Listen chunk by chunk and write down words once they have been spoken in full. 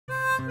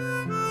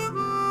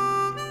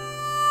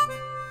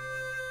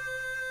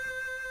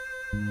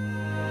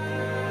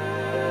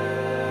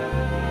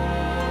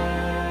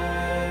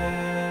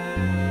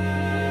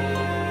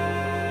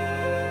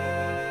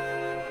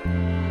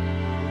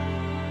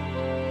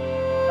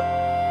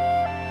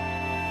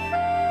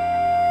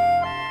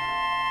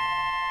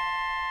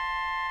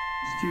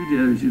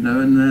Studios, you know,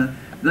 and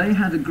they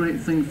had a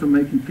great thing for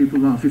making people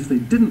laugh. If they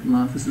didn't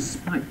laugh, there's a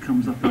spike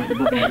comes up out the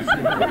bottom of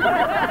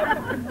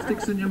the seat.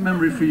 Sticks in your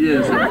memory for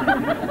years.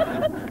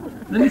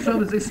 Then he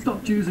felt as they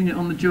stopped using it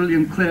on the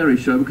Julian Clary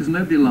show because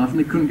nobody laughed and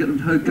they couldn't get them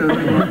to go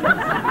home.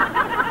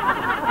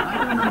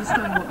 I don't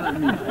understand what that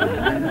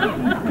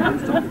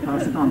means. It's time to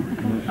pass it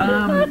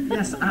on.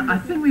 Yes, I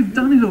think we've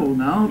done it all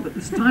now, but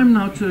it's time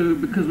now to,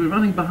 because we're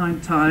running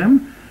behind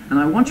time, and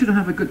I want you to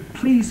have a good,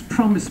 please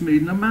promise me,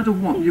 no matter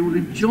what, you will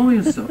enjoy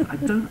yourself. I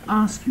don't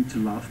ask you to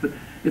laugh, but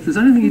if there's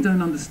anything you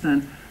don't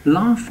understand,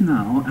 laugh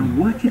now and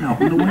work it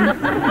out on the way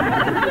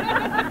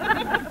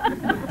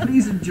home.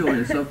 Please enjoy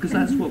yourself, because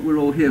that's what we're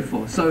all here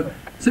for. So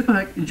sit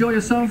back, enjoy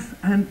yourself,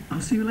 and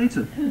I'll see you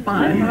later.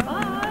 Bye.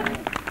 Bye.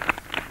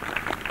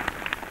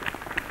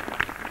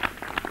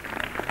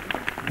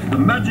 The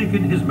magic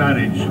in his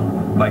marriage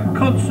by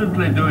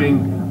constantly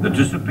doing the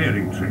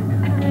disappearing trick.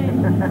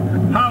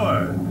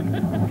 Howard.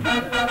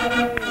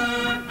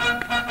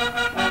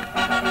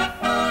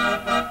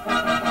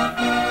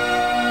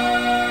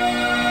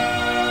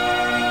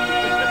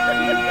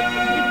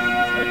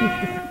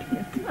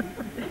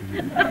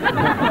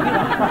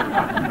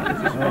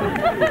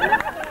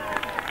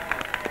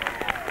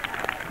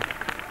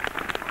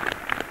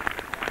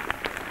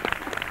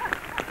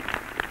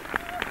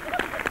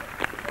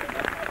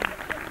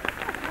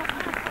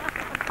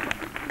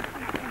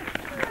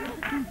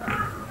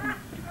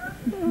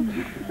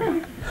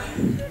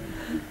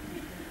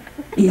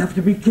 You have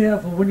to be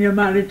careful when you're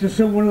married to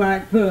someone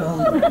like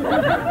Pearl.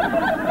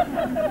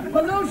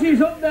 Although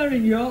she's up there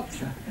in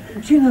Yorkshire,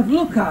 she'll have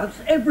lookouts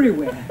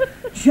everywhere,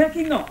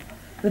 checking up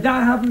that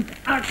I haven't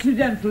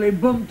accidentally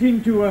bumped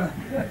into a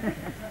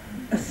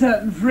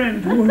certain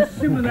friend who has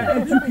similar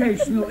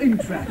educational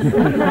interests.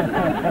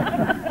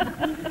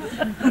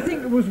 I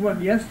think there was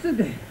one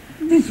yesterday.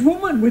 This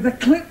woman with a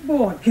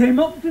clipboard came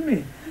up to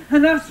me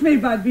and asked me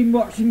if I'd been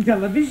watching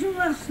television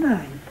last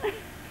night.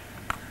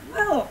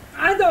 Well,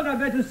 I thought I'd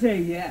better say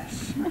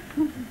yes,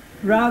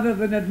 rather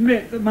than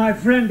admit that my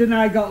friend and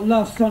I got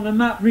lost on a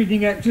map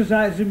reading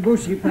exercise in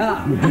Bushy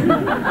Park.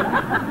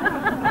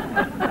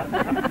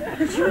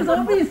 But she was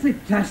obviously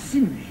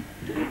testing me,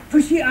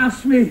 for she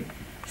asked me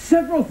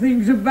several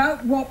things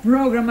about what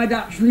programme I'd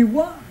actually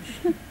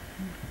watched.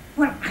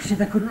 Well, I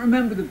said I couldn't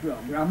remember the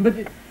programme, but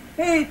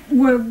it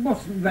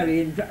wasn't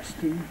very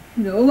interesting.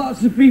 You know,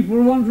 lots of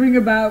people wandering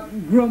about,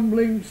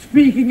 grumbling,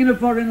 speaking in a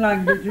foreign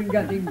language and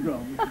getting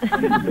drunk.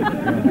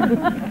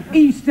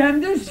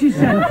 EastEnders, she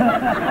said.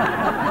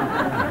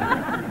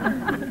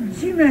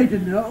 She made a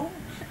note.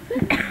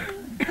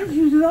 And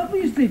she was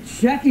obviously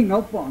checking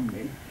up on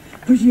me,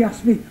 because she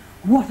asked me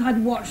what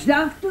I'd watched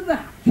after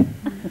that.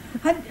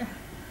 And,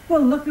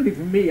 well, luckily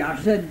for me, I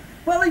said,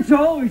 well, it's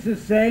always the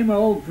same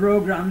old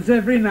programmes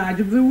every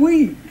night of the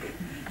week.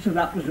 So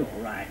that was all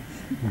right.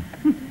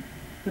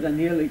 But I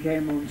nearly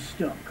came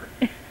unstuck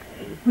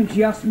when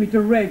she asked me to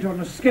rate on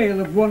a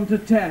scale of 1 to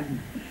 10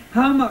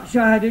 how much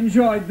I had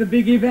enjoyed the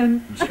big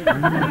event.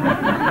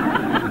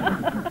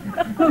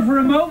 Well, for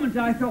a moment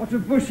I thought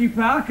of Bushy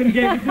Park and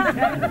gave it a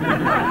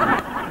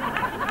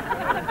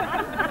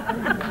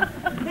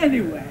 10.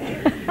 Anyway,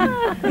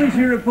 when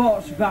she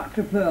reports back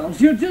to Pearl,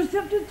 she'll just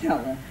have to tell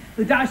her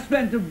that I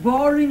spent a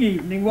boring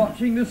evening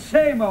watching the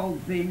same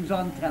old things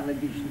on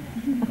television.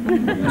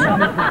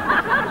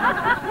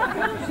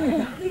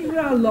 These are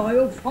our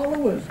loyal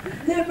followers.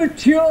 They're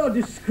mature,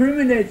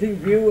 discriminating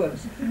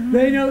viewers.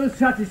 They know the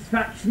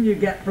satisfaction you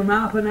get from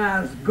half an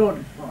hour's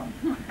good fun.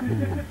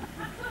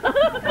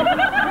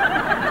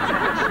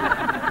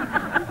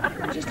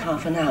 Just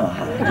half an hour,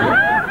 Howard.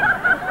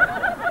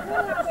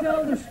 That's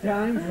all this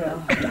time,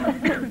 Phil.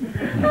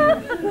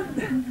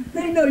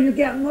 They know you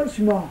get much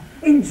more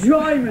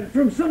enjoyment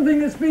from something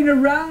that's been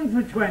around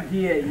for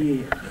 28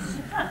 years.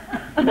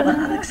 Well,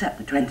 I'll accept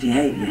the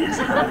 28 years,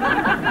 Howard.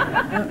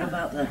 I don't know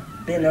about the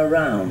been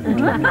around.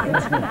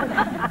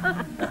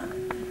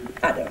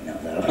 I don't know,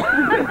 though.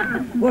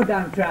 What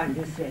I'm trying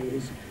to say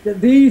is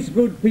that these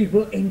good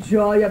people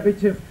enjoy a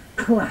bit of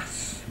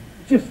class,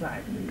 just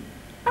like me.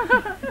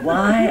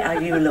 Why are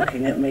you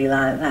looking at me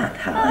like that,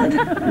 Howard?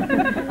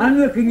 I'm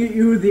looking at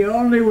you the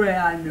only way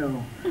I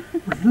know,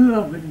 with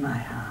love in my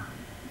heart.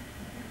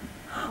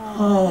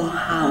 Oh,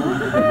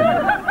 Howard.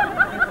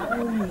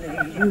 Only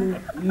you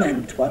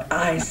meant what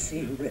I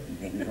see written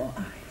in your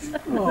eyes.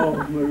 Oh,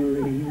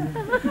 Marina,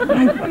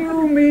 I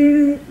do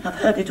mean it. I've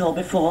heard it all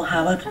before,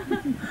 Howard.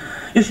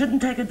 You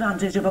shouldn't take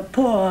advantage of a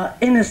poor,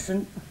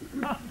 innocent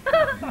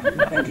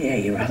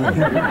 28-year-old.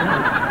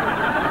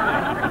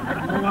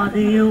 What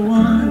do you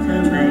want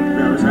to make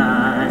those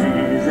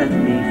eyes at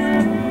me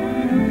for?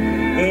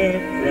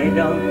 If they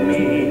don't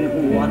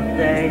mean what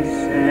they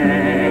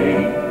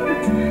say,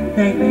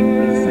 they make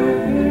me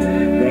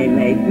sad, they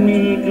make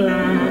me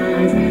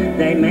glad,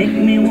 they make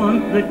me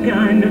want the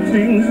kind of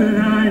things that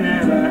I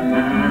never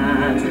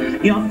had.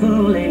 You're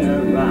fooling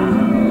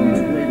around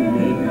with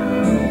me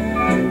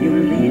now. You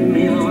lead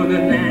me on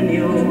and then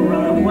you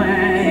run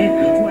away.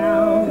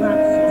 Well,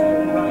 that's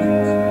all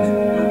right.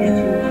 I'll get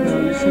you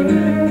home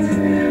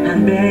tonight,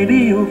 and baby,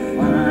 you'll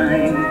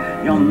find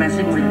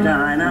messing with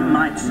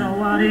dynamite. So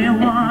what do you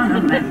want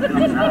to make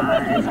those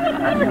eyes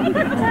at me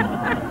for?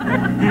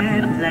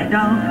 If they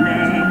don't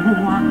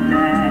mean what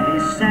they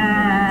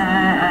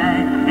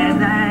say, if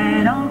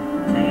they don't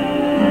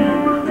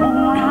mean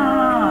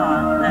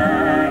what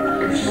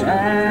they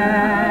say.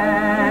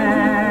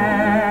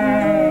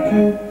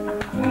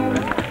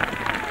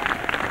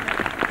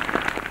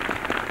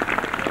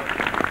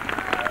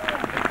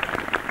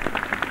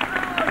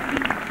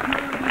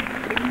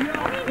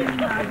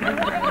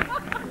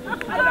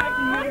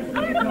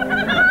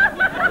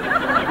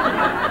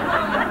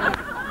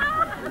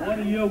 What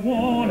do you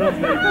want to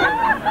make?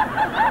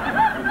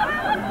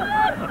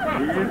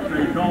 If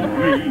they don't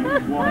mean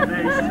what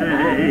they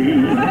say.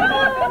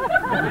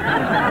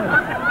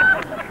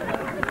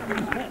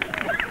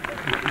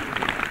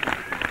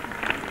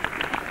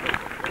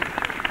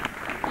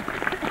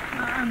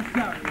 I'm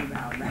sorry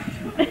about that.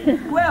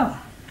 Well,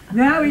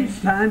 now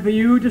it's time for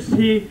you to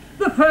see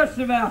the first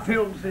of our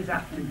films this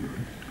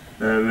afternoon.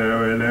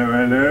 Hello,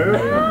 hello, hello.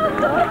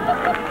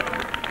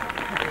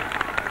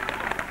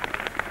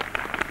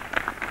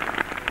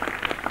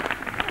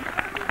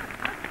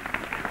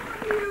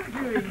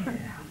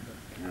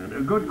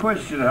 A good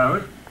question,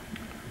 Howard.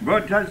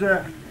 But as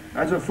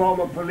a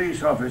former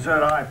police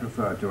officer, I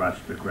prefer to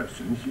ask the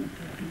questions.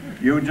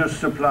 You just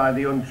supply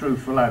the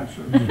untruthful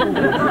answers.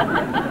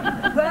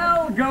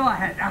 Well, go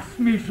ahead, ask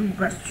me some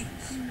questions.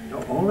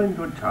 All in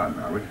good time,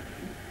 Howard.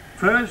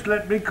 First,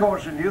 let me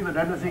caution you that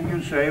anything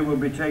you say will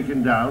be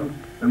taken down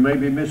and may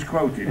be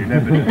misquoted in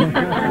evidence.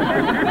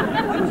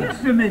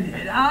 Just a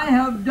minute, I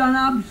have done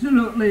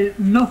absolutely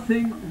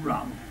nothing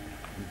wrong.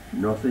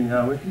 Nothing,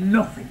 Howard?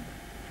 Nothing.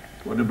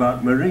 What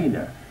about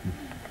Marina?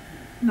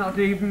 Not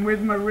even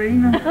with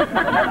Marina.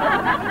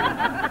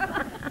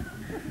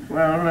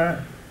 Well,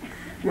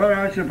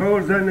 I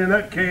suppose then in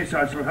that case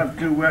I shall have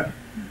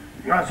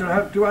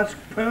to ask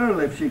Pearl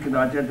if she can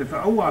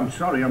identify. Oh, I'm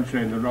sorry, I'm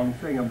saying the wrong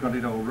thing. I've got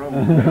it all wrong.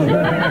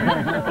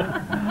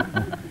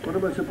 What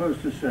am I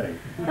supposed to say?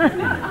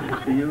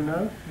 Do you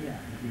know? Yeah.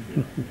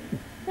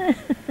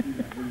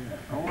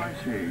 Oh, I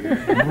see.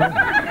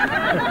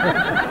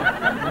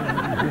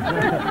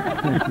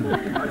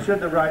 I said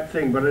the right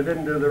thing, but I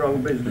didn't do the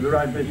wrong business, the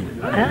right business.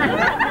 I'm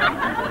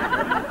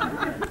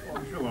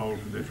too old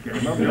for this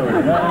game. I'm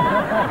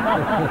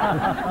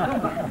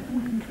sorry.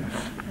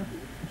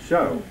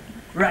 So,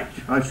 Right.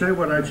 I say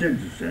what I should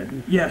have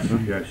said. Yes.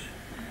 Yes.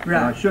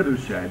 Right. I should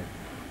have said,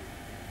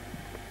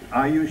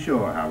 are you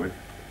sure, Howard?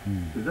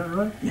 Is that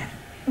right? Yes.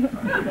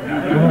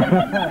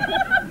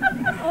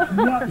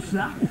 What's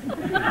that?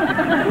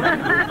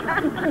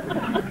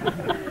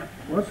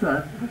 What's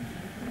that?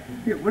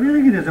 Yeah, what do you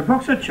think it is? A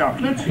box of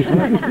chocolates?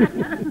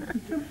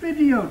 It's a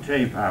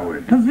videotape,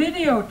 Howard. A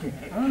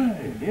videotape?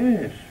 Aye,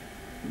 yes.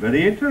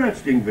 Very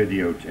interesting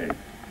videotape.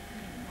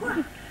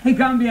 It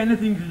can't be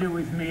anything to do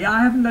with me.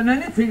 I haven't done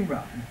anything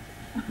wrong.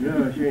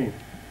 Yeah, I see.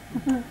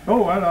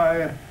 Oh, well,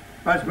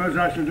 I suppose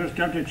I shall just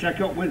have to check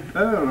up with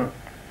Pearl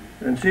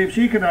and see if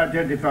she can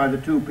identify the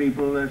two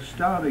people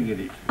starring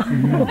in it.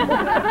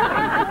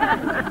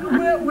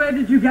 Where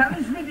did you get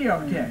this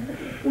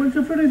videotape? Well, it's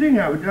a funny thing,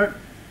 Howard.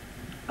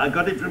 I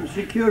got it from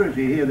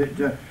security here at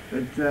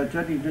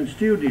Teddington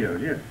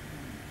Studios, yeah.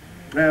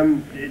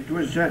 It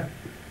was... I'm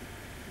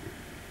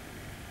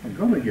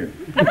gone again.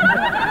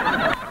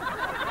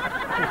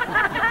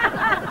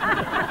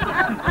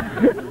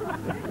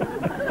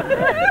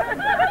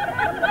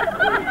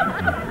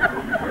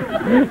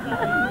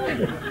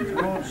 It's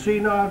called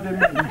Senile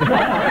Dementia.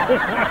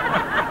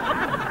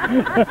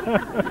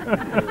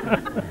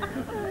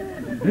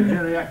 The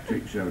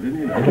geriatric show, didn't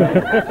you?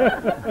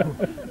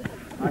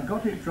 I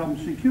got it from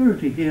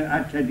security here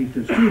at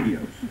Teddington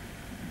Studios,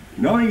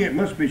 knowing it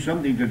must be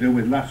something to do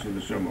with Lass of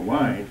the Summer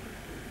Wine.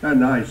 A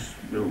nice,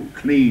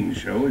 clean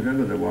show, if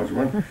ever there was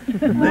one.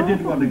 They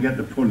didn't want to get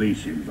the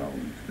police involved.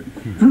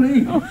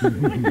 Please.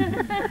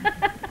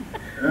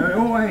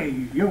 Oh,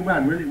 hey, young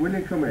man, will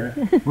you come here?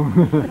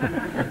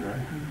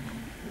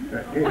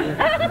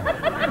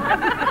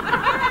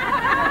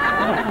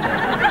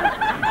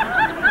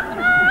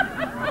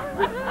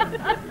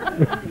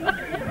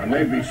 I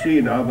may be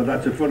senile, but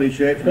that's a funny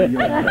shape for a young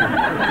man.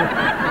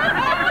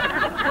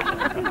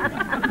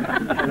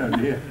 Oh,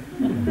 dear.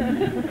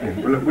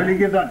 Well, look, will you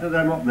give that to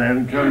them up there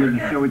and tell them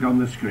to show it on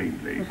the screen,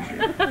 please?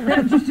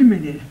 Just a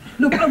minute.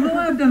 Look, although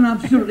I've done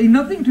absolutely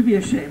nothing to be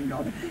ashamed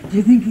of, do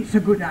you think it's a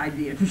good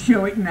idea to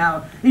show it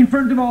now in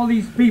front of all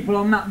these people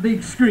on that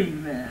big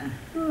screen there?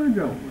 Oh,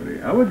 don't worry,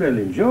 Howard, they'll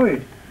enjoy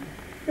it.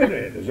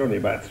 There's only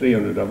about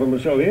 300 of them or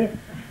so here.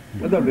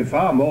 But there'll be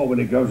far more when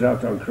it goes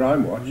out on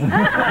Crime Watch.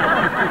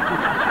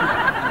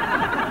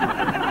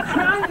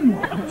 Crime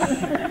Watch?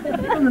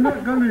 Well, they're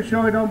not going to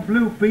show it on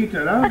Blue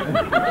Peter, are they?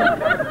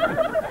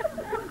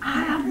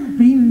 I haven't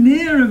been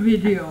near a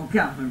video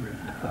camera.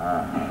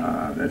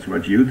 Ah, that's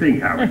what you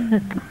think,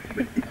 Howard.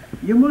 But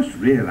you must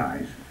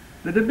realise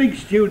that a big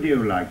studio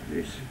like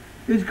this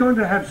is going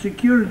to have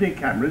security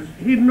cameras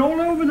hidden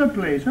all over the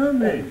place, aren't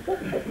they?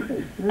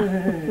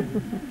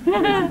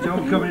 It's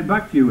all coming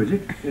back to you, is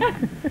it?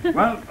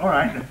 Well, all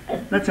right,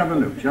 let's have a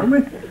look, shall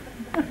we?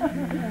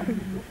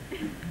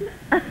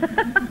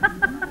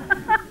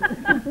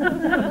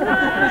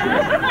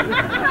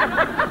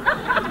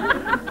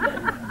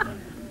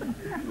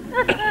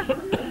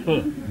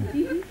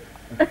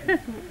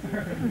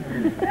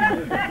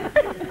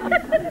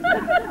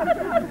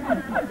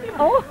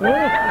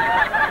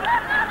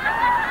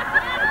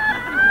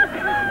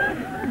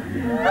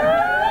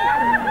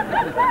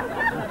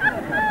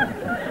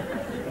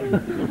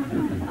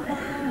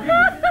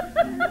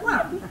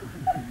 Well,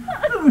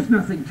 there was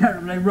nothing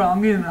terribly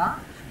wrong in that.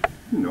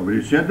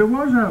 Nobody said there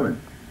was, Howard.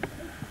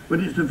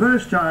 But it's the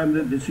first time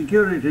that the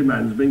security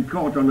man's been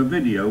caught on a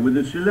video with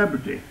a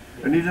celebrity,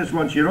 and he just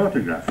wants your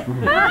autograph.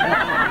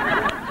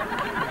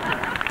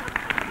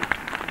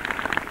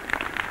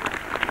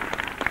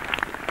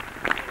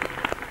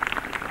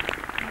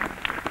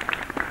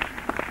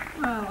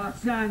 Well, I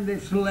signed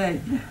this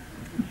late.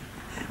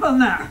 Well,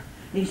 now,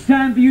 it's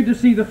time for you to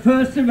see the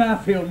first of our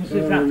films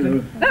this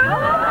afternoon.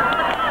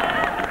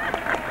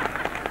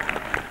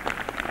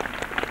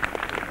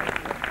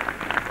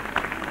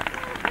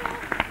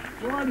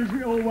 Why does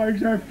it always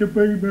have to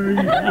be me?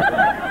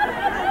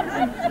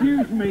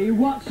 Excuse me,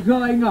 what's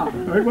going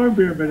on? It won't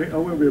be a minute, I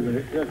won't be a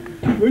minute.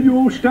 Will you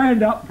all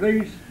stand up,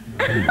 please?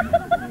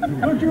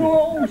 Would you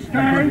all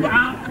stand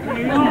up,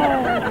 please?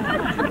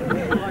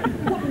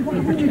 What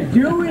are you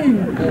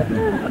doing?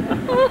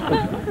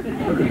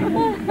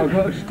 I've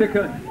got to stick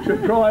a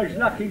surprise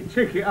lucky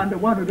ticket under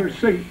one of the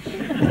seats.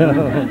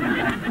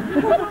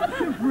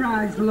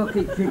 Surprise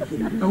lucky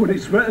ticket. Oh, well,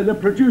 it's the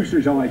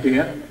producer's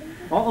idea.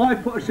 I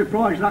put a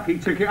surprise lucky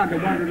ticket under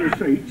one of the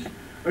seats,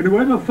 and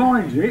whoever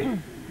finds it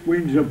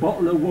wins a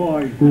bottle of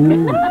wine.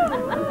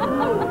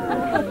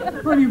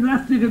 Well, you've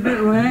left it a bit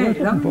late,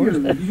 haven't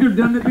you? You should have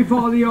done it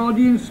before the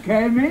audience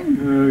came in.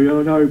 Yeah,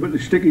 I know, but the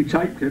sticky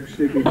tape kept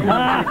sticking.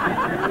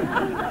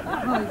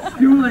 Oh, it's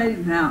too late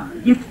now.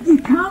 You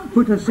can't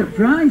put a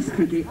surprise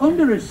ticket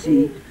under a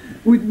seat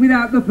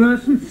without the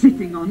person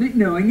sitting on it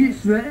knowing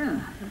it's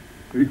there.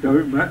 It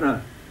don't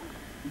matter.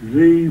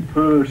 The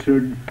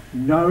person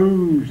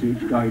knows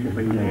it's going to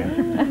be there.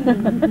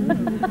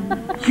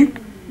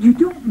 You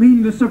don't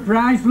mean the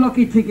surprise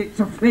lucky ticket's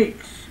a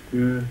fix?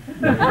 Yeah.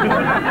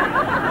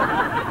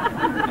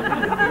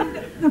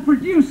 The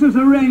producers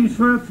arranged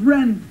for a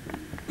friend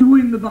to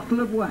win the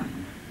bottle of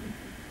wine.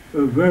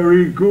 A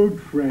very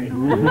good friend.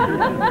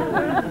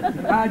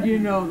 How do you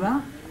know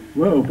that?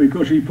 Well,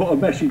 because he put a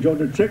message on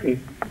the ticket.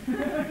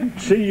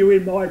 See you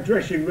in my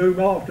dressing room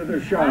after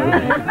the show.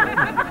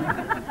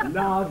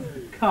 Love,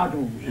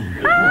 cuddles.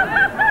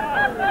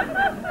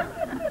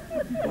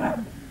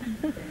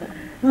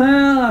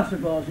 Well, I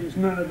suppose it's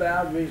none of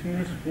our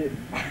business, but...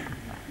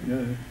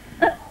 Yeah.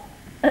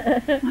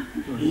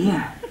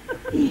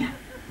 Here.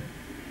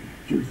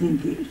 Do you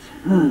think it's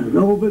her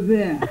over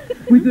there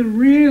with a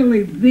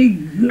really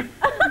big nose?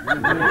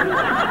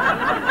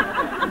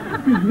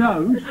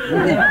 No,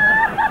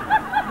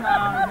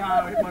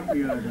 it won't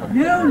be her.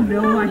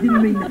 No, I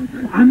didn't mean that.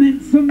 I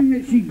meant something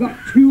that she got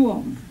two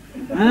of.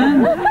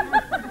 And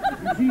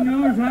she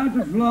knows how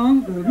to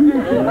flaunt them.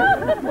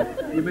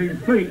 You mean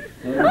feet?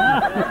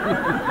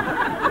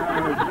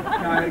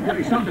 No,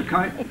 it's not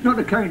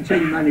the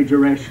canteen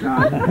manageress, no.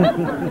 I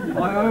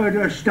heard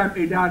her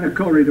stamping down the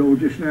corridor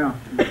just now.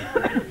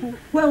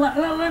 Well,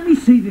 let me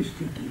see this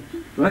ticket.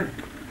 Right?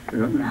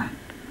 Yeah. Right.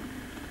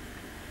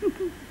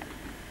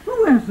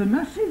 Oh, where's the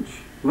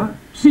message? What?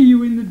 See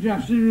you in the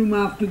dressing room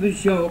after the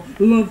show.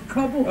 Love,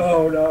 couple.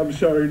 Oh, no, I'm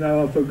sorry,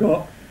 no, I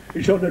forgot.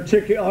 It's on the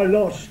ticket I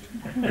lost.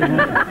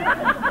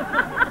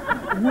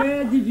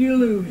 Where did you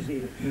lose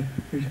it?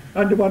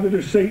 Under one of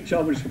the seats.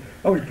 I was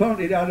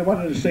planted under one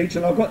of the seats,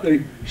 and I got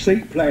the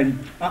seat plan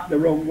up the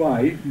wrong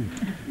way,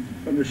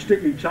 and the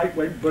sticky tape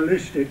went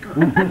ballistic.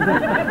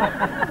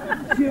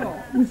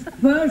 Sure, this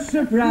first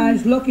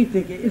surprise lucky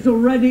ticket is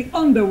already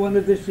under one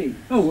of the seats.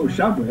 Oh, well,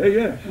 somewhere,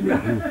 yeah.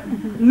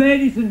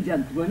 Ladies and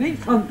gentlemen,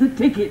 it's hunter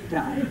ticket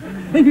time.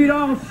 If you'd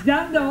all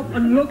stand up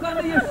and look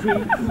under your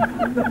seats,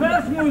 the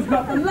person who's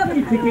got the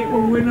lucky ticket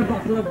will win a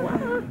bottle of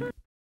wine.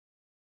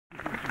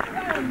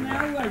 Well,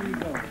 now where you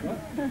go?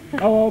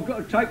 Oh, I've got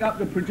to take up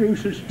the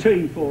producer's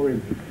tea for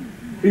him.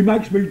 He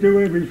makes me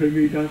do everything,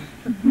 he does.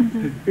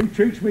 He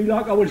treats me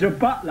like I was a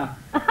butler.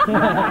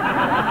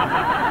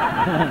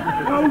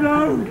 Oh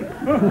no!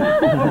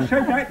 I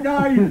said that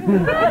name!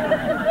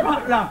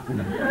 Butler!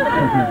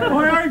 I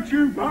hate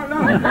you,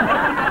 Butler!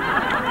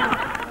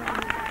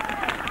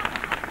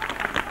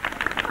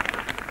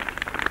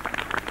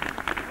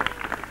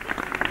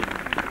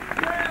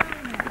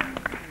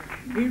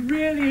 It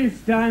really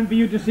is time for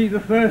you to see the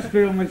first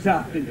film this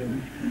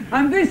afternoon.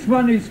 And this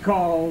one is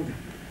called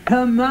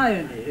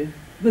Hermione,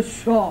 the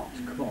Short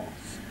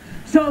Course.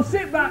 So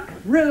sit back,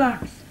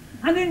 relax,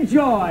 and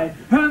enjoy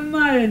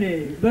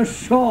Hermione, the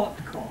Short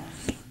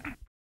Course.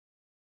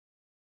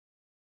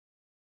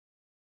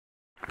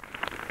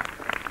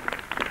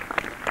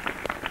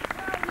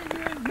 How did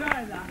you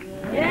enjoy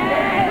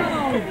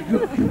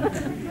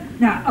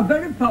Now, a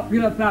very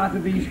popular part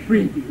of these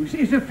previews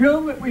is a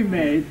film that we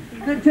made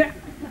that...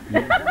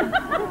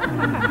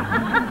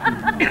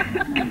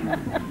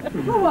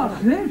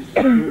 What's this?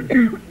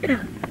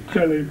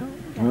 Tell him.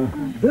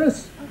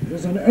 This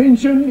is an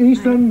ancient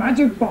Eastern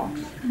magic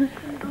box.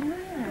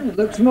 It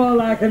looks more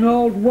like an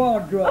old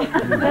wardrobe.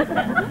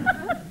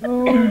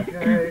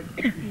 Okay.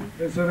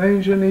 It's an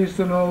ancient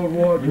Eastern old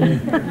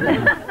wardrobe.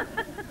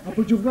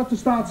 But you've got to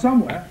start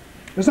somewhere.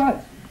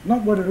 Besides,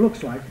 not what it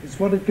looks like, it's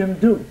what it can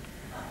do.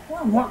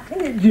 Well, what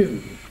can it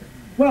do?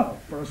 Well,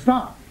 for a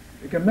start,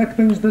 it can make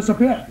things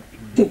disappear.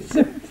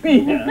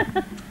 Disappear?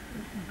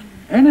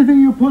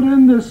 Anything you put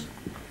in this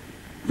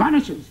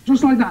vanishes,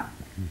 just like that.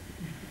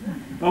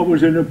 I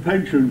was in a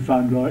pension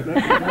fund like that.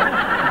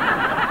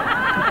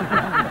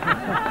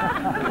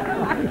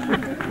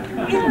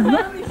 It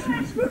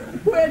vanishes, but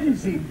where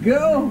does it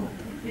go?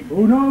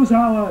 Who knows,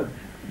 Howard?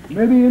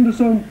 Maybe into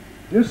some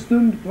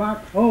distant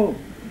black hole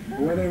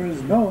where there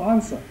is no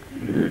answer.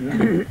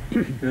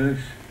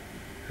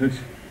 Yes,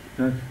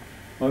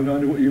 I know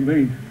what you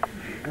mean.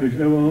 There's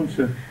no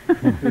answer.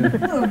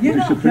 No, you're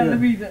not telling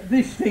me that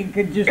this thing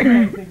can just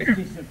make things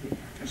disappear.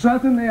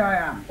 Certainly I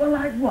am. Well,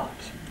 like what?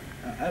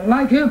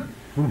 Like him.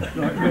 Like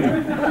me.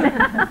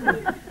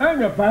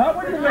 Hang about,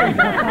 what do you mean?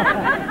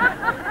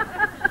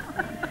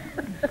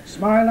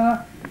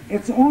 Smiler,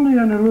 it's only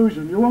an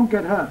illusion. You won't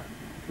get hurt.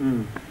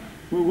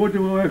 Well, what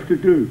do I have to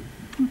do?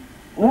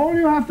 All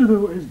you have to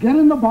do is get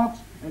in the box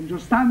and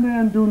just stand there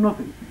and do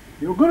nothing.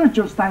 You're good at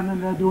just standing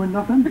there doing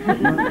nothing. You do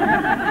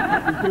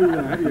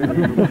that,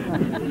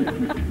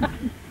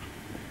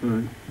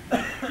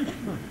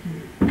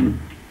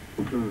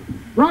 yeah.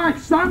 Right,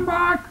 stand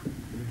back!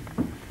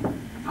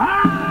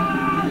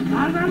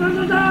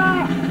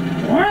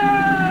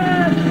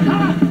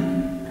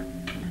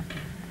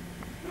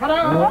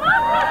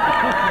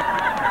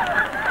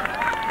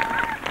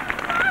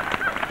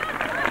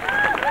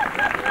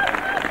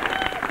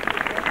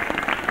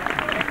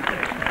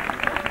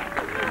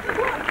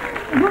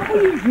 What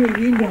were you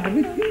doing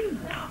everything?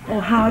 Oh,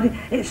 Howard,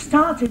 it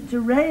started to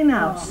rain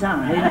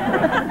outside.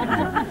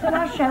 So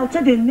I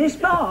sheltered in this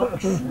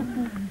box.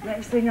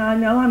 Next thing I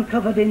know, I'm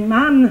covered in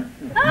man.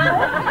 You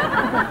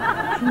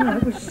know,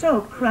 it was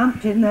so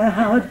cramped in there,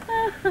 Howard.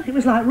 It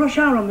was like rush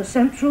hour on the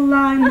Central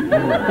Line.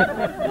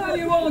 Well,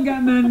 you all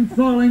get men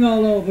falling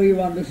all over you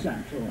on the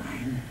Central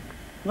Line.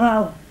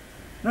 Well,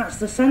 that's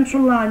the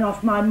Central Line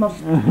off my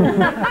mustard.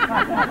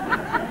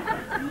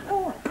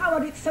 Oh,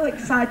 Howard, it's so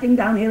exciting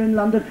down here in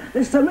London.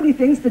 There's so many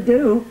things to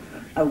do.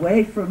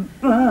 Away from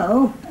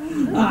Pearl.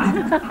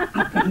 I've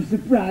got a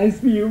surprise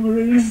for you,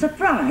 Marie. A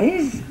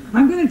surprise?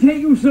 I'm going to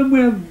take you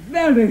somewhere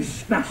very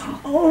special.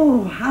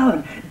 Oh,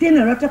 Howard,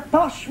 dinner at a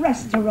posh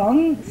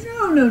restaurant?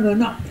 No,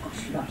 not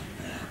posh.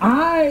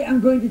 I am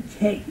going to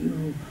take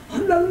you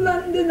on the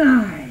London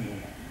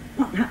Eye.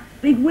 What, that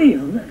big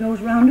wheel that goes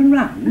round and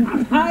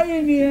round? High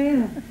in the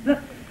air.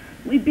 But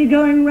we'd be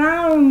going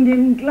round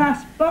in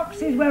glass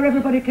boxes where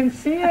everybody can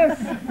see us.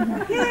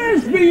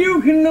 Yes, but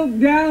you can look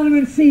down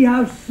and see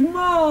how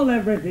small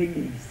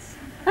everything is.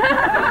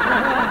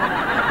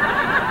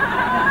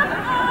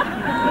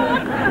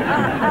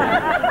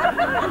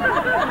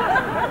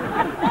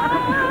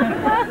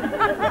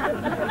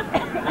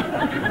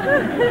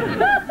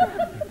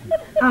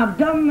 I've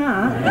done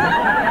that.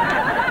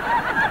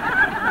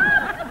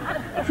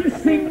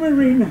 Just think,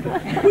 Marina,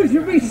 we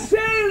should be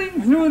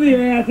sailing through the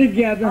air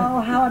together.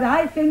 Oh, Howard,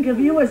 I think of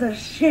you as a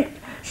ship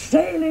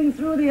sailing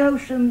through the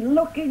ocean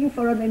looking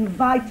for an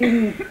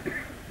inviting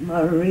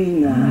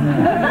marina.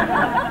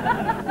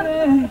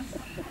 Yes.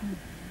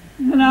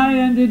 And I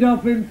ended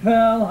up in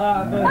Pearl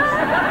Harbor.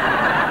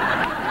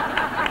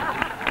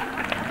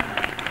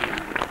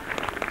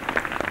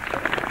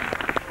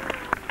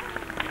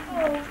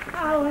 Oh,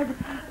 Howard,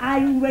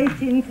 I'm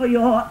waiting for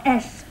your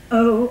SOS.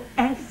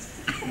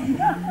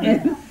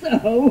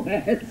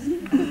 SOS.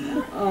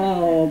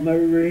 Oh,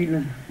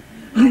 Marina,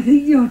 I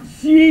think you're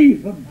G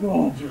for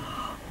gorgeous.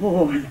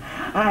 Oh, and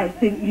I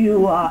think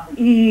you are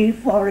E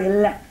for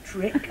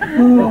electric.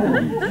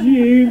 Oh,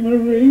 G,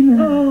 Marina.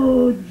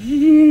 Oh,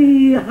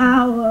 gee,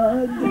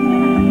 Howard.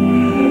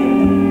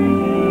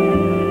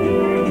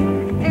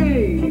 A,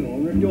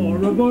 you're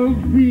adorable.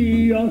 B,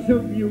 you're so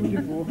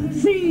beautiful.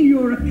 C,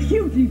 you're a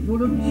cutie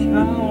full of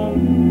charm.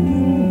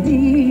 D,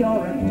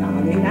 you're a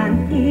darling,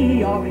 and E,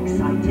 you're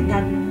exciting,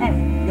 and F,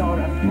 you're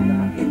a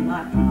feather in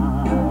my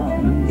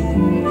arms.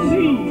 G,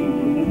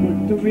 you're good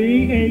to me.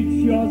 H,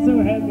 you're so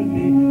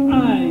heavenly. I,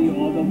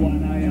 you're the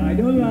one I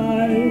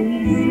idolize.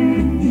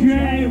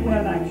 J,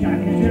 well, I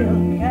challenge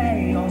you. K,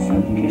 you're so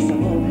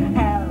kissable.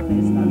 L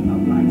is the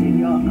love light in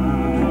your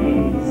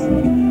eyes.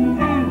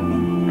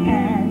 M,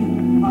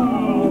 N, O,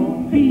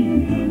 P,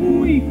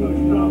 we could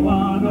go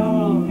on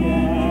all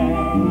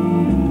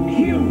day. Q,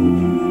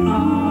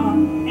 R,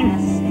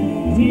 S,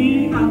 T,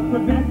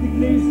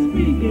 alphabetically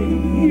speaking,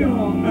 you're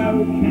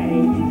okay.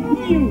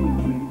 U,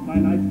 make my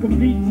life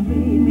complete. V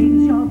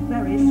means you're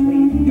very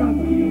sweet.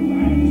 W,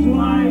 X,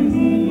 Y, Z.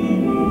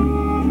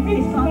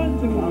 It's fun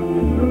to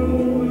wander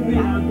through the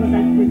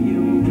alphabet with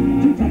you,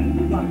 to tell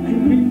you what you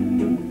mean.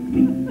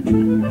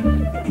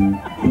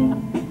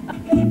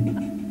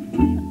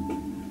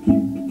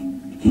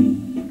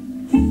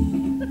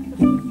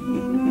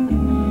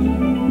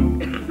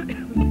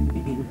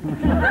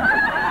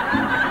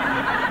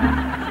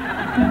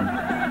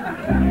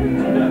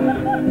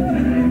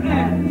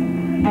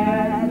 F-N-O-P.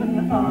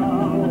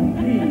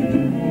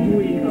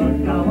 We could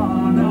go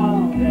on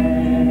all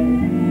day.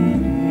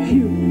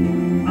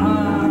 Q-R-S-T.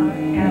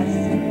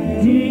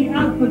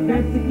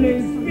 Alphabetically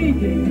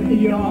speaking,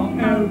 you're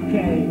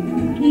okay.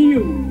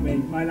 You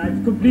make my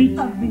life complete.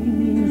 A V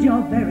means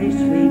you're very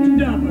sweet.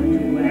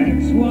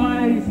 W-X-Y-Z.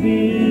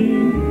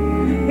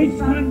 It's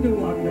fun to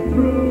wander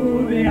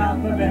through the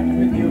alphabet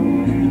with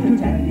you to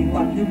tell you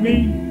what you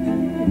mean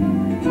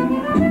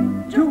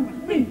to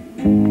me.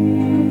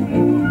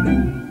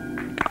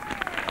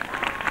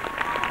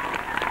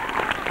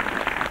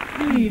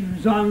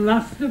 Themes on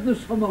Last of the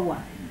Summer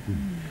Wine.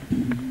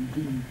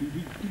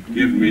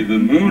 Give me the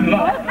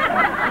moonlight.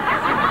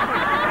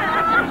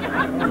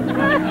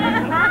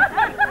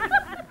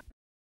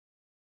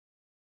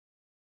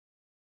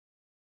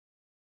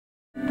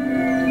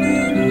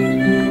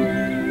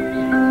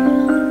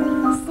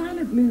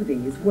 Silent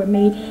movies were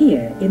made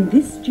here in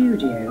this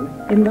studio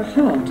in the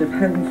heart of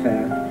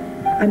Holmfirth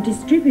and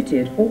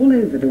distributed all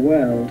over the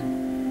world.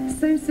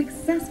 So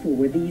successful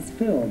were these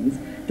films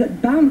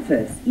that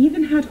Bamford's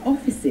even had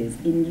offices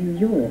in New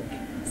York.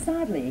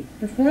 Sadly,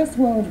 the First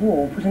World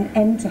War put an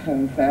end to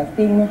Holmfirth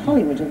being the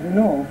Hollywood of the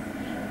North.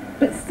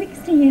 But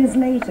 60 years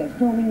later,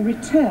 filming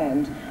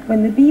returned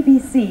when the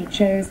BBC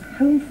chose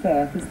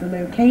Holmfirth as the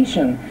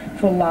location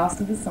for Last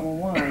of the Summer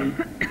Wine.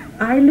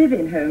 I live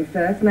in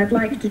Holmfirth and I'd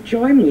like to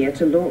join you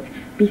to look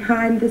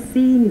behind the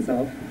scenes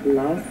of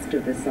Last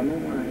of the Summer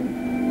Wine.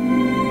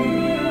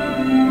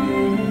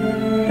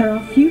 There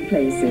are few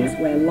places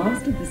where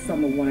Last of the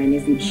Summer Wine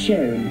isn't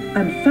shown,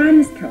 and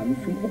fans come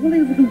from all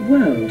over the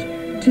world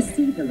to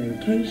see the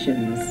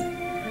locations.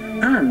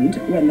 And,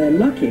 when they're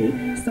lucky,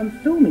 some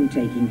filming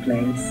taking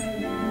place.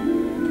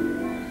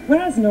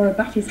 Whereas Nora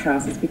Batty's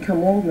house has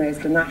become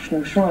almost a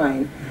national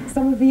shrine,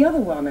 some of the other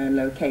well-known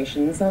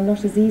locations are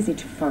not as easy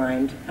to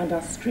find and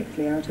are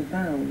strictly out of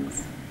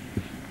bounds.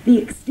 The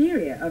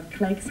exterior of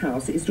Clegg's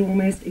house is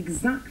almost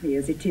exactly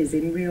as it is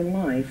in real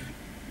life.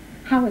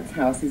 Howard's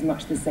house is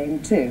much the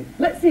same too.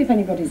 Let's see if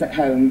anybody's at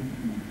home.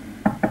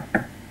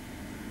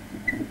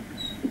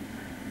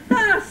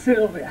 Ah,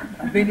 Sylvia,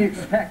 I've been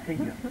expecting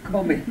you.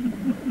 Come in.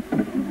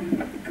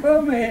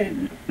 Come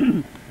in.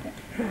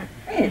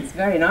 It's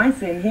very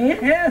nice in here.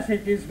 Yes,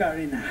 it is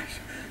very nice.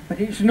 But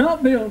it's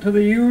not built to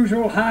the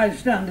usual high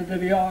standard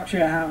of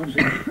Yorkshire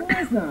housing. Why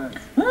is that?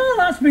 Well,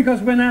 that's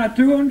because we're now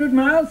 200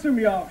 miles from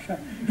Yorkshire,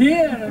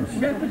 here at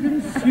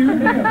Teddington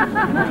Studios.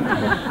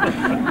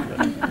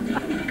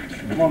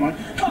 Moment.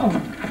 Oh.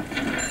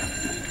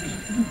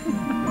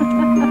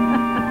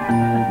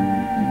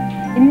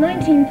 In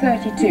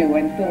 1932,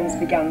 when films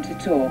began to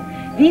tour,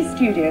 these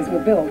studios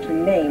were built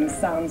and named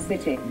Sound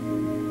City.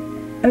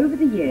 Over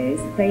the years,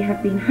 they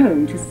have been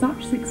home to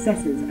such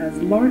successes as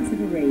Lawrence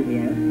of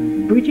Arabia,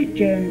 Bridget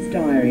Jones'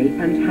 Diary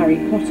and Harry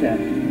Potter,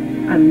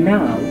 and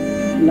now,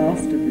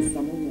 Last of the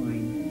Summer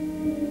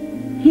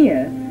Wine.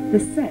 Here, the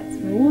sets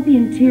for all the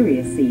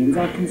interior scenes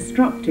are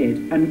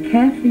constructed and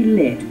carefully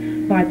lit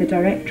by the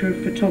director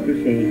of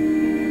photography.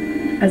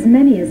 As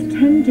many as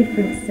 10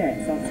 different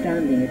sets are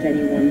standing at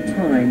any one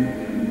time,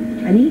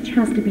 and each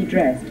has to be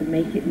dressed to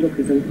make it look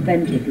as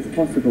authentic as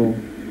possible.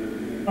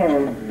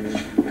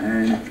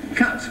 And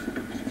cut.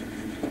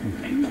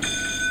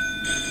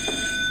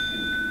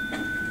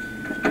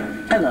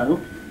 Hello.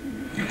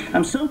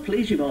 I'm so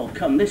pleased you've all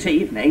come this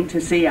evening to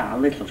see our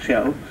little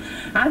show.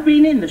 I've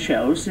been in the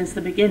show since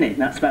the beginning.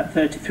 That's about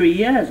 33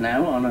 years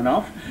now, on and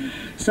off.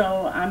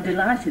 So I'm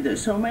delighted that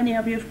so many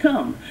of you have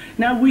come.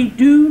 Now, we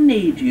do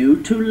need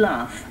you to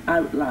laugh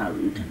out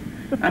loud.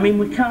 I mean,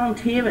 we can't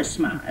hear a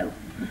smile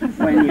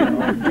when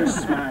you're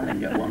just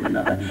smiling at one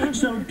another.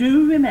 So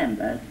do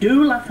remember,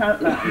 do laugh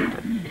out loud.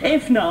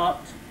 If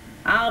not,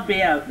 I'll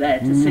be out there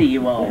to see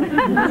you all.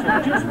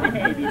 So just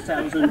behave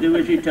yourselves and do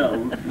as you're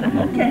told.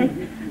 Okay?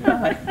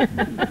 Bye.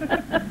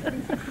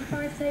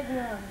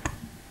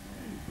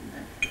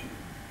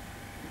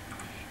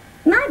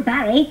 My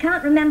Barry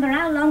can't remember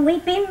how long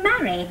we've been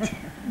married.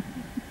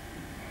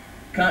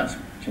 Cut.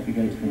 Check your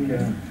gates.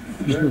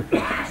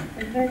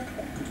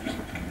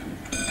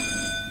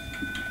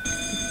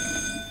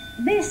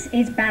 This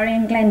is Barry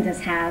and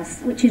Glenda's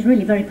house, which is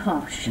really very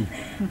posh.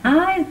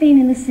 I've been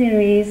in the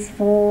series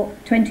for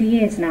 20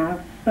 years now,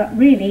 but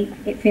really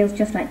it feels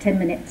just like 10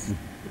 minutes.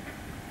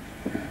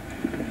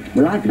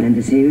 Well, I've been in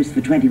the series for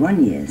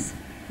 21 years,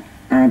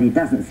 and it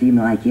doesn't seem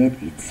like it.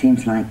 It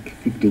seems like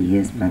 50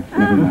 years, but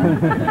never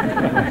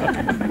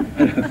mind.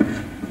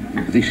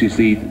 This is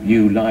the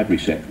new library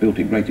set built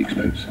in great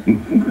expense.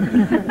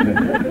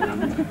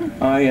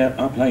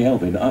 I play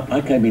Elvin.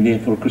 I came in here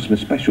for a Christmas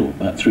special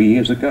about 3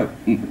 years ago,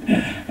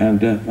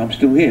 and I'm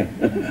still here.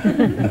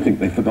 I think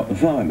they forgot to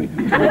fire me.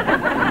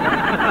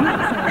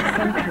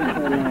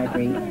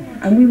 Library,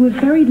 and we were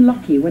very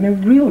lucky when a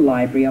real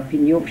library up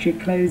in Yorkshire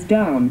closed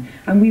down,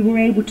 and we were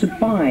able to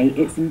buy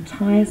its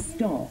entire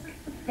stock.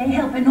 They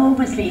help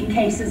enormously in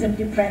cases of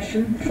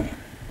depression.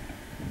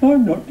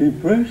 I'm not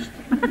depressed.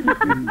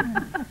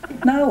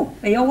 No,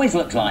 he always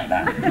looks like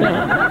that.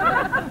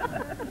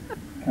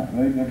 Can't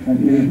wait, thank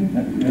you.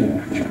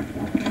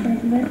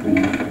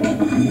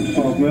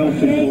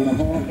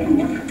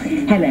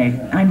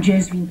 Hello, I'm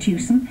Josephine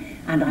Tewson,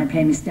 and I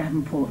play Miss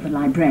Davenport, the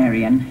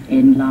librarian,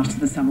 in Last of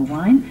the Summer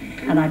Wine,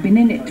 and I've been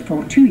in it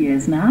for 2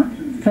 years now.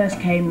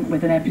 First came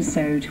with an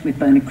episode with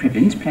Bernard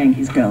Cribbins playing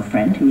his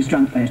girlfriend, who was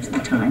drunk most of the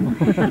time.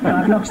 Now,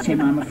 I've lost him,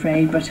 I'm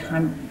afraid, but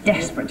I'm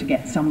desperate to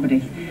get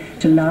somebody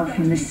to love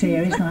in this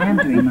series, and I am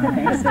doing my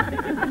best.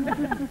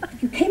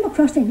 If you came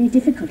across any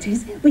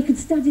difficulties, we could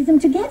study them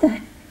together.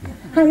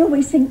 I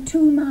always think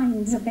two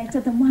minds are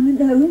better than one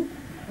alone.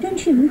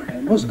 Don't you?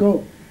 I must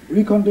go.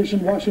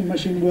 Reconditioned washing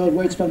machine world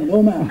waits for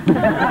no man.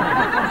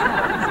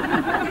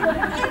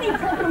 Any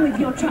problem with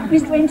your truck,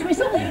 Mr.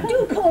 Entwistle,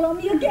 do call on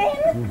me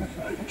again.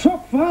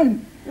 Truck,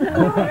 fine.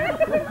 Well,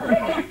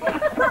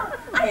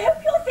 I hope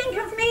you'll think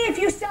of me if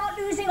you start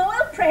losing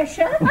oil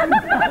pressure.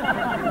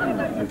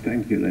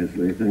 Thank you,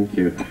 Leslie, thank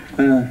you.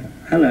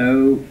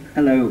 Hello.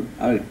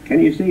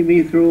 Can you see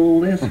me through all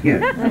this?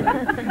 Yes.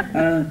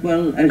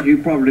 Well, as you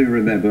probably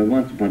remember,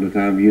 once upon a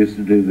time we used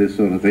to do this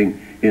sort of thing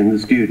in the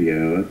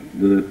studio at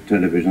the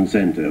television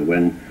centre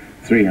when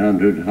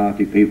 300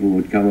 hearty people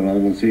would come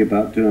along and see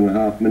about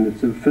 2.5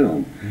 minutes of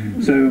film.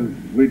 So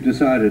we've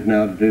decided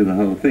now to do the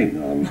whole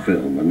thing on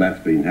film, and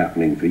that's been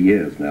happening for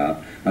years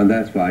now, and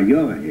that's why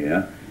you're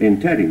here in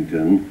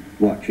Teddington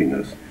watching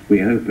us. We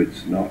hope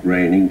it's not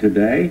raining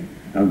today,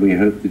 and we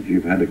hope that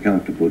you've had a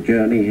comfortable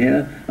journey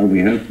here, and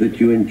we hope that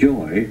you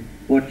enjoy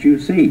what you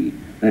see.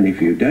 And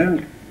if you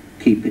don't,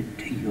 keep it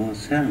to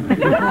yourself.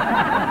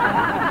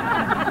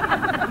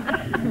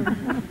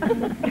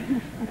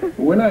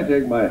 When I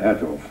take my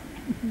hat off,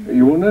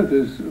 you will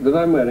notice that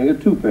I'm wearing a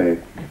toupee.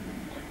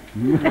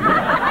 There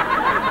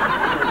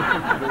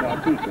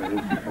are toupees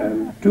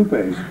and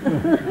toupees.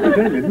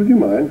 David, would you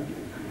mind?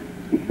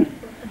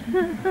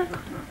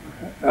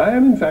 I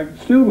am, in fact,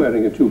 still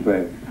wearing a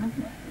toupee.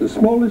 The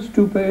smallest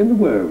toupee in the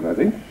world, I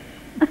think.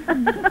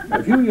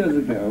 A few years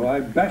ago, I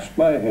bashed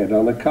my head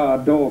on a car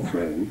door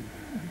frame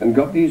and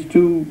got these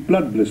 2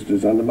 blood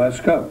blisters under my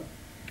skull.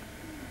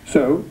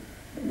 So,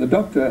 the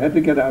doctor had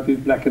to get out his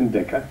Black &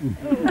 Decker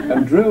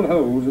and drill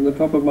holes in the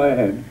top of my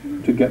head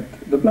to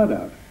get the blood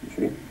out, you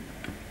see.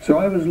 So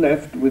I was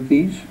left with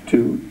these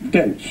 2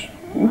 dents.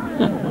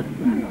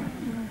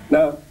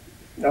 Now,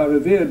 our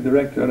revered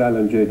director,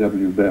 Alan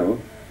J.W. Bell,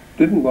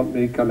 didn't want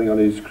me coming on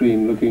his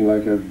screen looking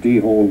like a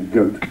dehorned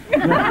goat.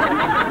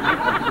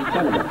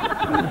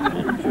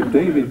 So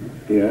David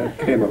here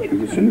came up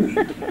with a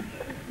solution.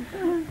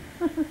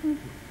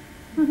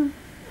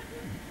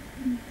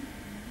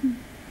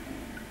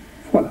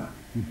 Voila.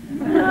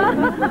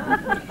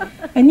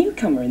 A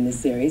newcomer in the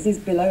series is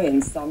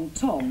below-in son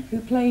Tom, who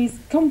plays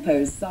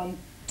Compo's son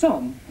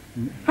Tom.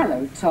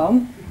 Hello,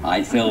 Tom.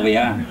 Hi,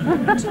 Sylvia.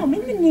 Tom,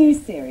 in the new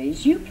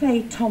series, you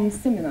play Tom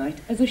Simonite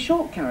as a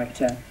short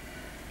character.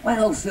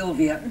 Well,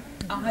 Sylvia,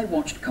 I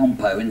watched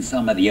Compo in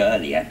some of the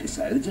early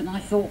episodes and I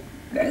thought,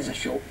 there's a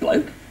short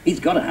bloke. He's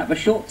got to have a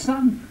short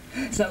son.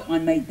 So I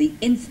made the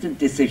instant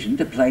decision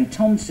to play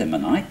Tom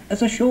Simonite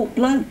as a short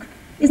bloke.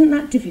 Isn't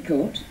that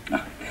difficult?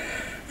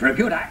 For a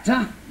good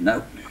actor,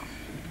 no.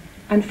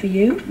 And for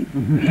you?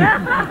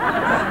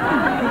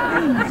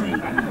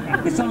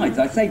 Besides,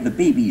 I saved the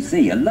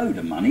BBC a load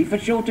of money for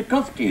shorter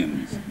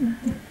costumes.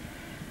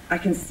 I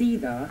can see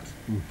that.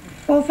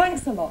 Well,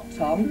 thanks a lot,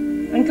 Tom,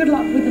 and good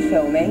luck with the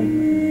filming.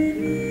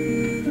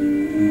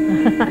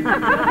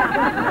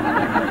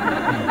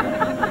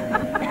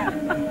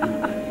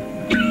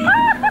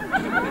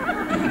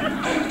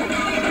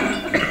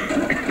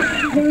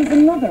 There is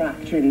another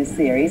actor in the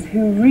series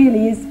who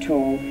really is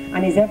tall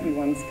and is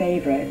everyone's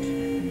favourite.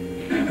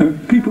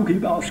 People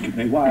keep asking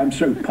me why I'm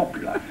so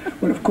popular.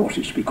 Well, of course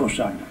it's because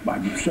I'm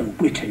so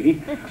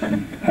witty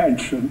and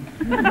handsome,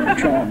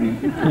 charming,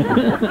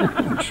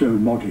 and so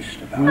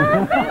modest about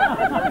it.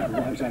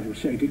 Otherwise I'd have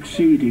said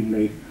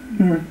exceedingly.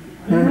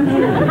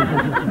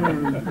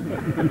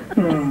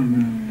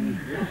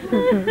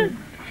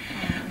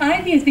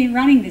 Ivy has been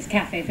running this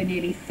cafe for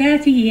nearly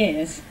 30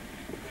 years.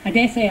 I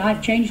dare say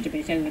I've changed a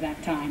bit over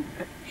that time.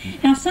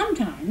 Now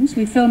sometimes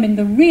we film in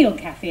the real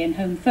cafe in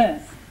Home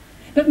Firth,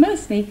 but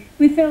mostly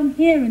we film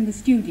here in the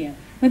studio,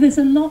 where there's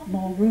a lot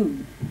more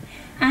room.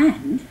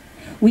 And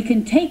we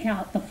can take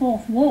out the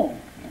fourth wall,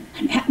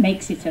 and that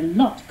makes it a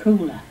lot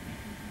cooler.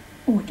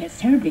 Oh, it gets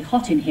terribly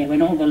hot in here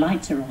when all the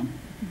lights are on.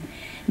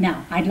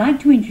 Now, I'd like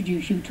to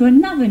introduce you to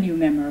another new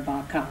member of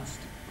our cast,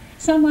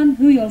 someone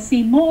who you'll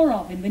see more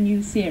of in the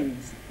new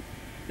series.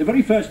 The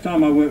very first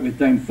time I worked with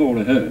Dame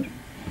Thora Hird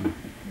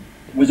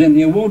was in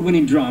the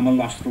award-winning drama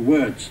Lost for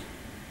Words,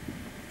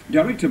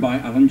 directed by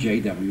Alan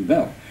J.W.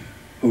 Bell,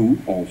 who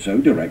also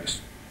directs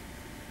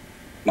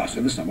Last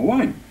of the Summer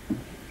Wine.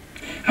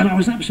 And I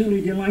was absolutely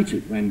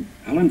delighted when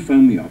Alan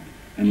phoned me up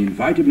and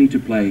invited me to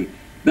play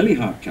Billy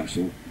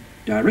Hardcastle,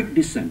 direct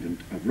descendant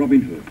of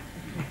Robin Hood,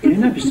 in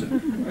an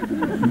episode.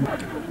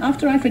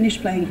 After I finished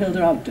playing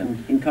Hilda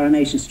Ogden in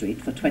Coronation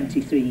Street for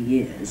 23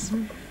 years,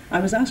 I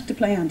was asked to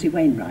play Auntie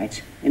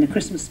Wainwright in a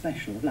Christmas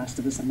special of Last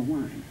of the Summer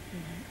Wine.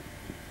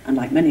 And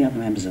like many other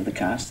members of the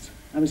cast,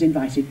 I was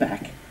invited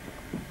back.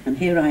 And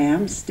here I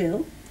am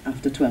still,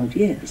 after 12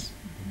 years.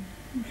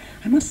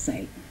 I must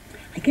say,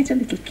 I get a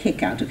little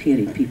kick out of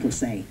hearing people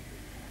say,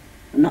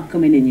 "I'm not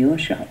coming in your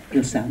shop,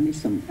 you'll sell me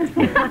some." Of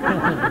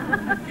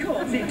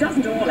course, it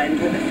doesn't all end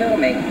with the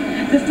filming.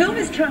 The film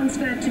is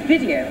transferred to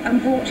video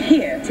and brought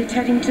here to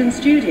Teddington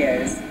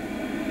Studios.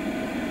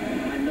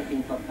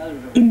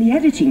 In the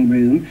editing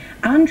room,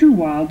 Andrew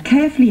Wilde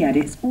carefully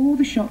edits all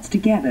the shots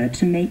together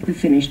to make the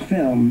finished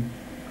film.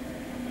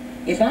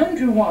 If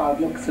Andrew Wilde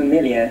looks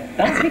familiar,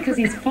 that's because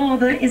his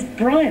father is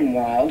Brian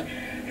Wilde,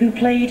 who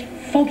played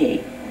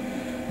Foggy.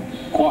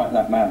 Quiet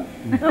that man.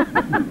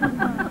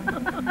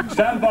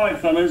 Stand by,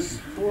 fellas.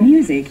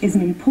 Music is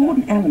an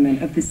important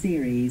element of the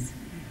series,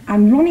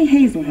 and Ronnie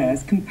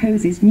Hazelhurst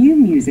composes new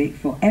music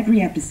for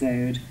every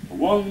episode.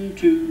 1,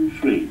 2,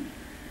 3.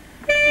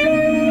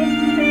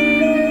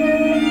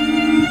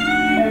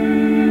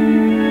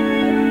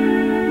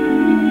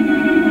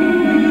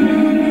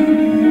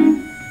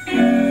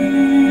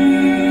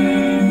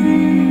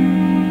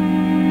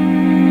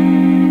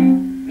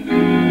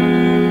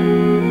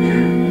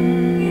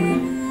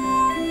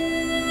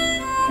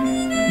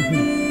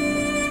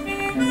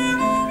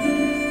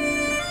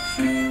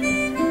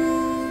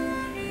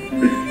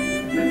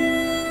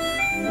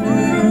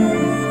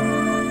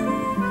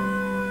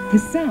 The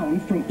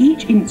sound from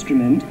each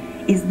instrument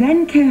is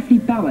then carefully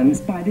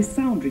balanced by the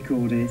sound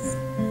recorders.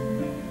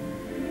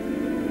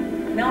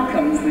 Now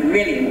comes the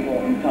really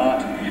important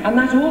part, and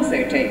that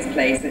also takes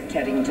place at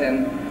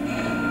Teddington.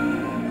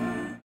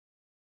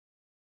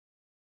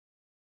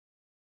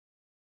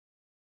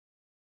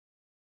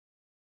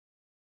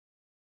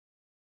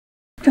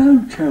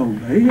 Don't tell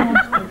me, I'm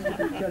supposed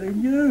to be telling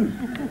you.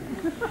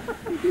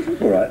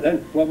 All right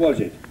then, what was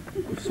it?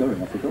 Oh, sorry,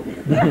 I forgot what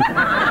it was.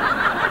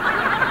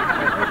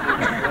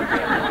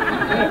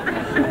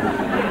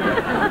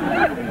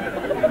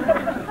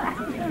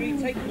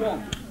 Take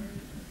one.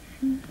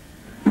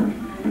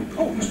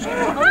 Oh,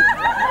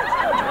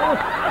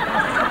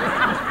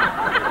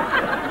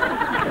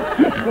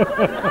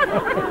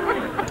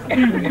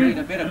 We need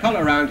a bit of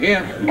colour around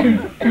here.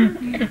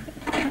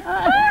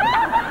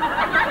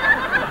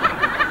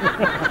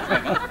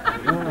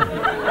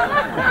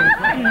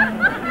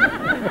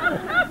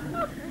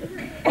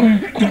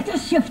 Get a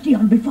shifty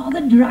on before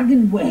the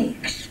dragon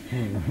wakes.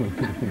 I'm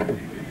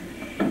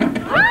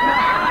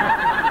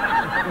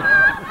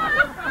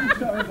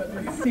sorry, but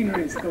the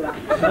scenery is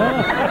collapsed.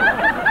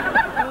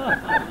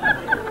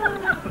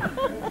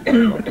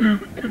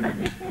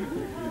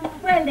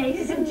 Well,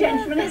 ladies and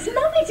gentlemen, it's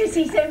lovely to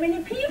see so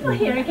many people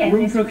here again.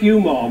 Room for a few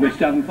more, Miss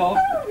Davenport.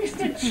 Oh,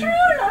 Mr.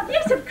 Truelove,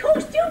 yes, of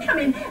course, do come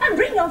in and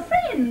bring your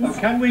friends. Oh,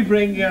 can we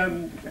bring,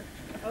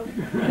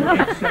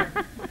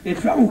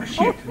 It's oh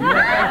shit.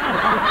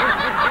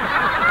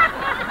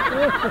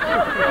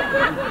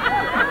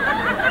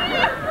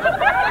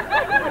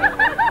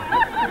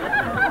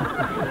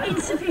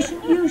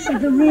 Insufficient use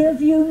of the rear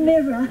view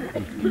mirror.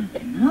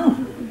 Oh,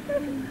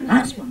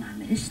 that's one I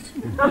missed.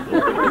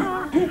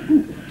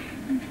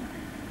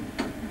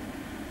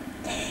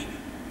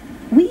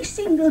 We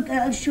single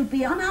girls should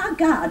be on our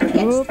guard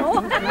against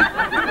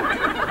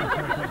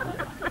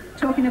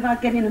Talking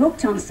about getting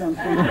hooked on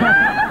something.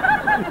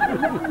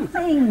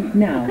 Thing.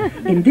 Now,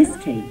 in this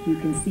take, you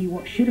can see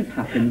what should have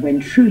happened when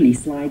Truly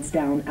slides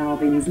down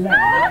Alvin's leg,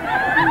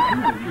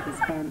 revealing his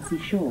fancy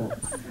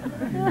shorts.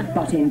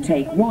 But in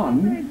take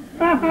one,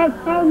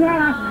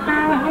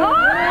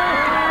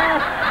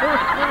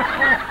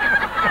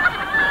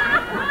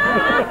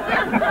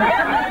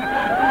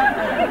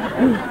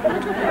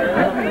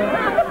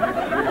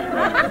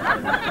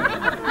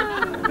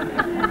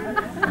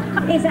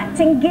 He's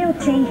acting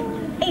guilty.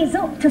 He's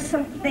up to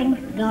something.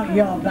 Not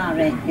your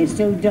Barry, he's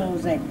too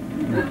dozy. Is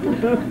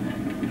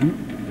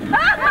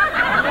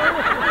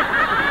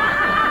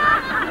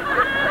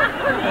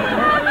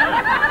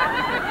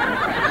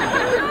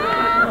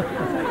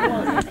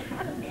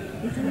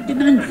there a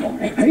demand for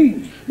it?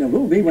 Hey, there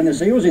will be when the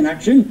SEAL's in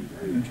action.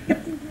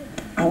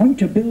 I want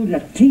to build a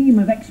team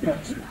of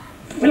experts.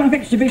 We'll have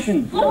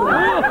exhibitions.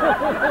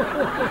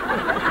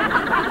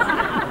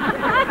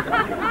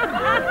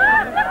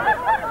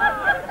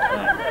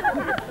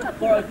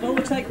 Alright,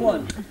 forward, take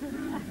one.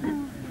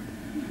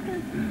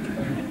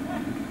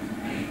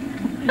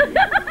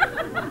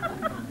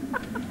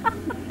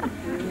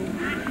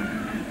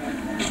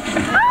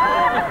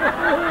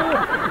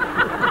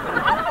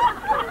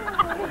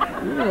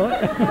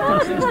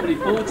 Successfully,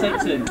 forward,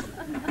 take two.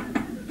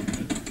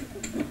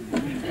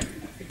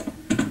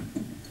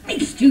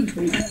 Excuse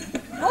me.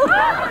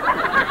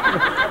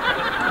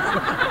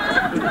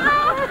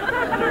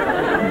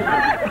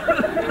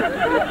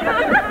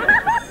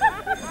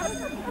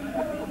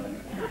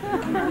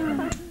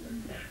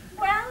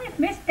 Well, if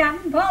Miss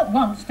Davenport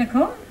wants to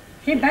come,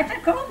 she better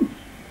come.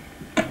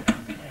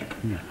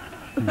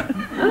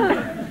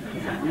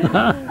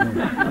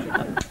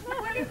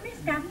 Well, if Miss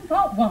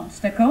Davenport wants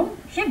to come,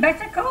 she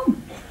better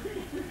come.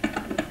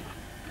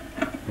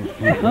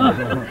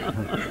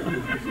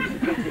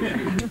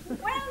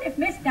 Well, if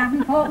Miss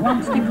Davenport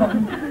wants to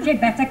come, she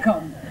better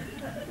come.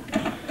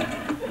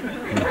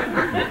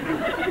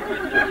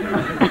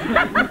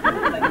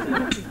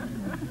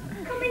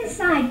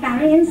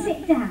 Barry, and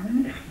sit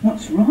down.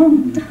 What's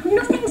wrong?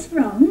 Nothing's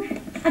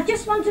wrong. I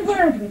just want a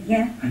word with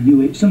you. I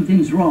knew it.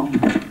 Something's wrong.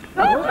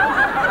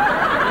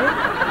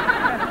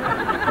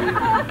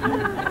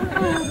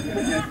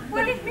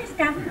 Well, if Miss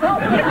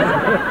Davenport...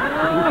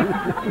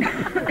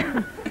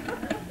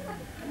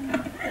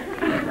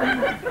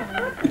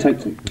 Take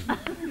two.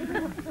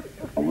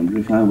 I wonder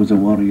if I was a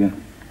warrior.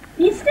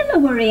 You're still a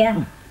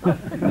worrier. A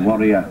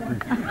warrior.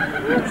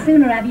 I'd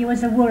sooner have you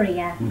as a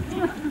worrier.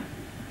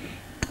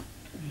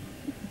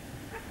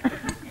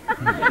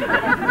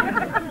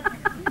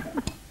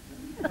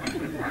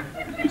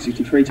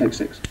 63, take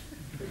 6.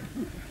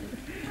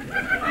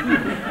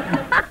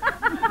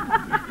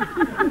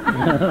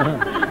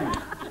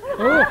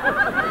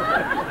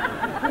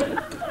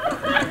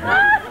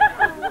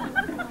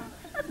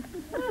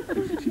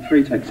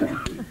 Three, take 7.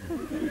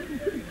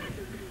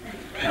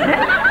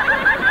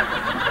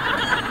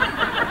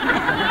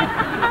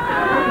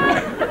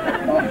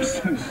 Oh, I'm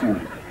so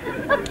sorry.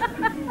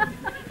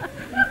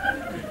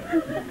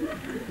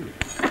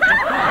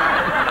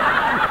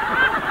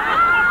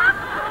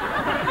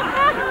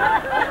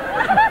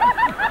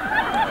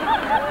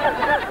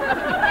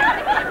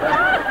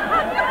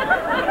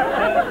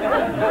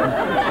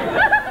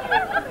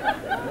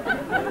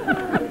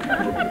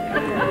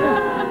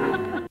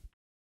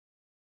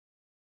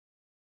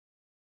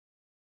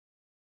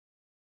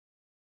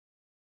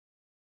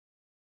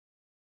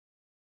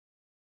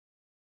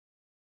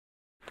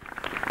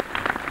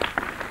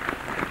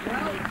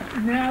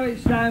 Now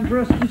it's time for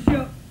us to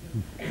shut.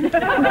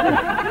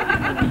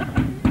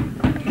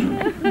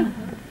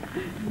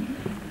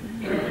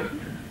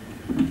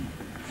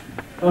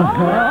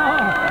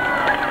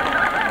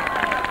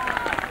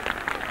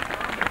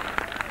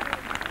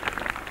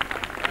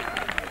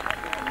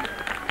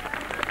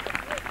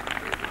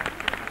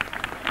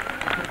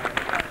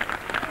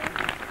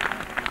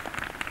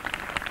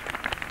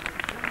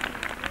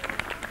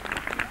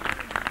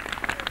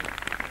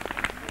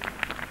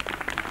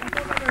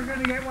 We're going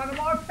to get one of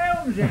my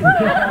films in.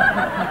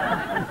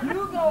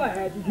 You go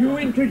ahead, you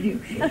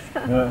introduce it.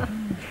 Yeah.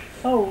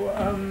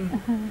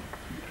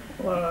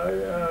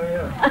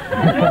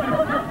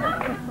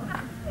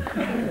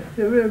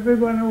 Is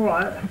everyone all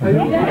right? Are you?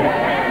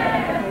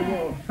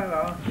 Oh,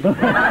 hello.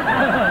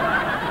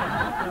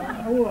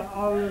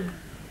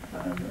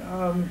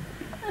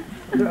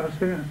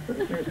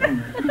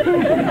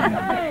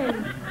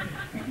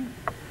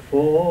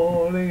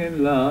 Falling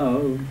in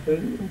love.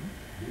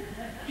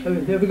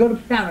 Have we got a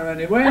piano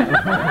anywhere?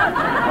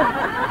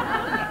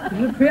 Is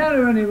there a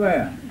piano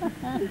anywhere?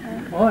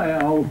 Oh,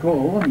 yeah, I'll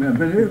call one a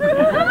minute.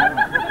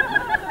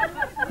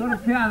 Got a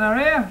piano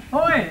here?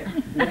 Oi!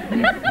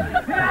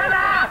 Piano!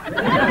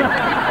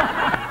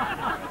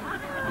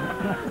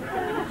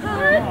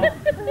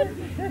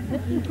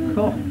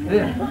 Cool,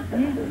 here.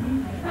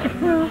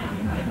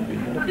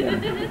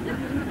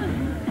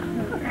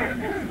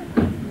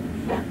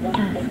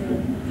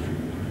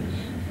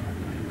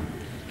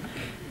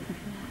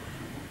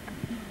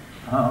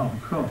 Oh,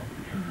 cool.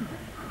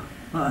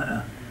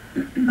 Right.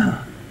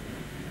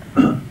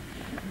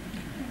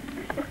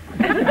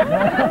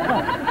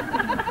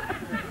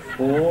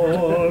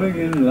 Falling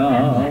in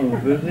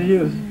love is a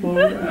useful...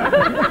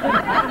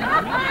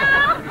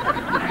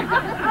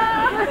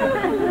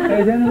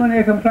 Is anyone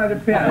here can play the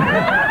piano?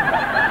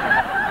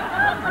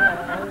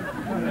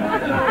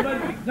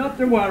 Not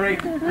to worry.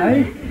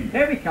 Hey,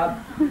 here we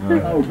come.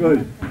 Oh,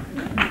 good.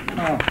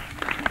 Oh.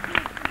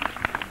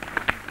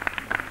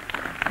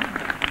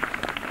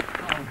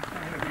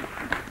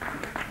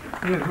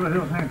 Yes,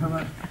 well, thanks so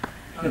much.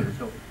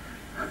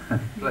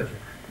 Pleasure.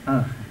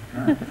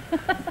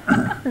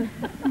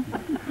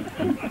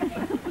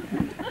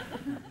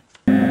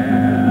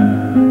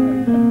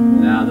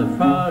 Now the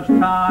first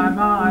time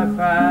I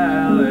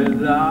fell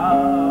in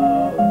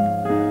love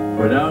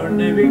would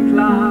only be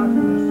classed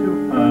as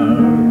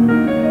superb.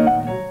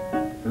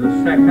 The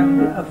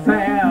second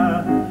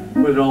affair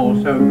was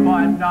also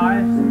quite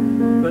nice,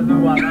 but the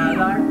one I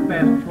liked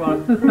best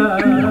was the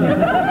third.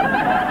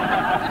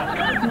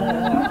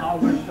 I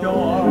was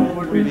sure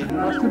would be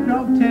must have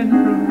dropped in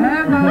from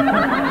heaven.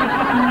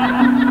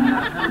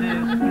 As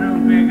this grew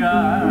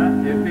bigger,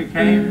 it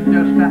became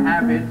just a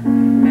habit.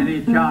 Any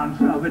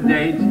chance of a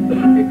date,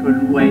 it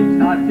couldn't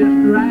wait, I'd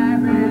just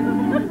grab it.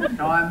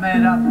 So I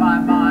made up my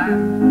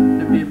mind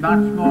to be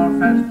much more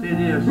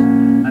fastidious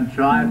and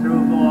try to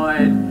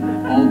avoid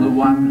all the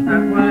ones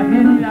that were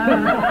hideous.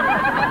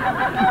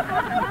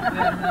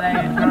 Then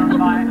later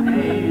my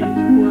age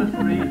was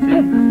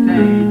reaching the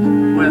stage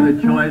where the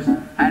choice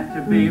had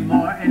to be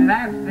more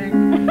elastic.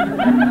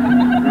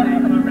 They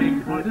were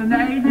wrinkled and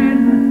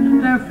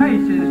aged, their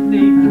faces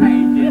need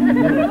changing,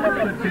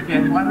 but to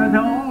get one at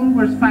all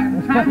was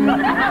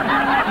fantastic.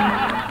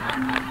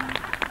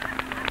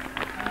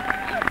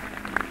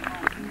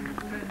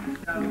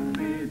 Showed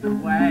me the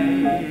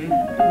way,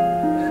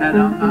 said I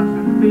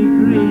mustn't be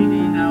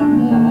greedy no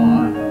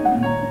more.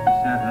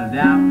 Settle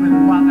down with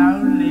one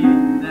only,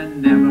 then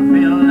never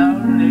feel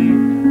lonely,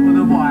 with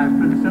a wife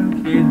and some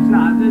kids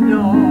at the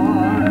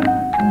door.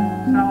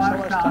 So I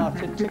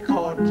started simply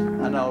called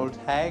an old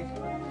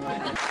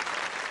hag.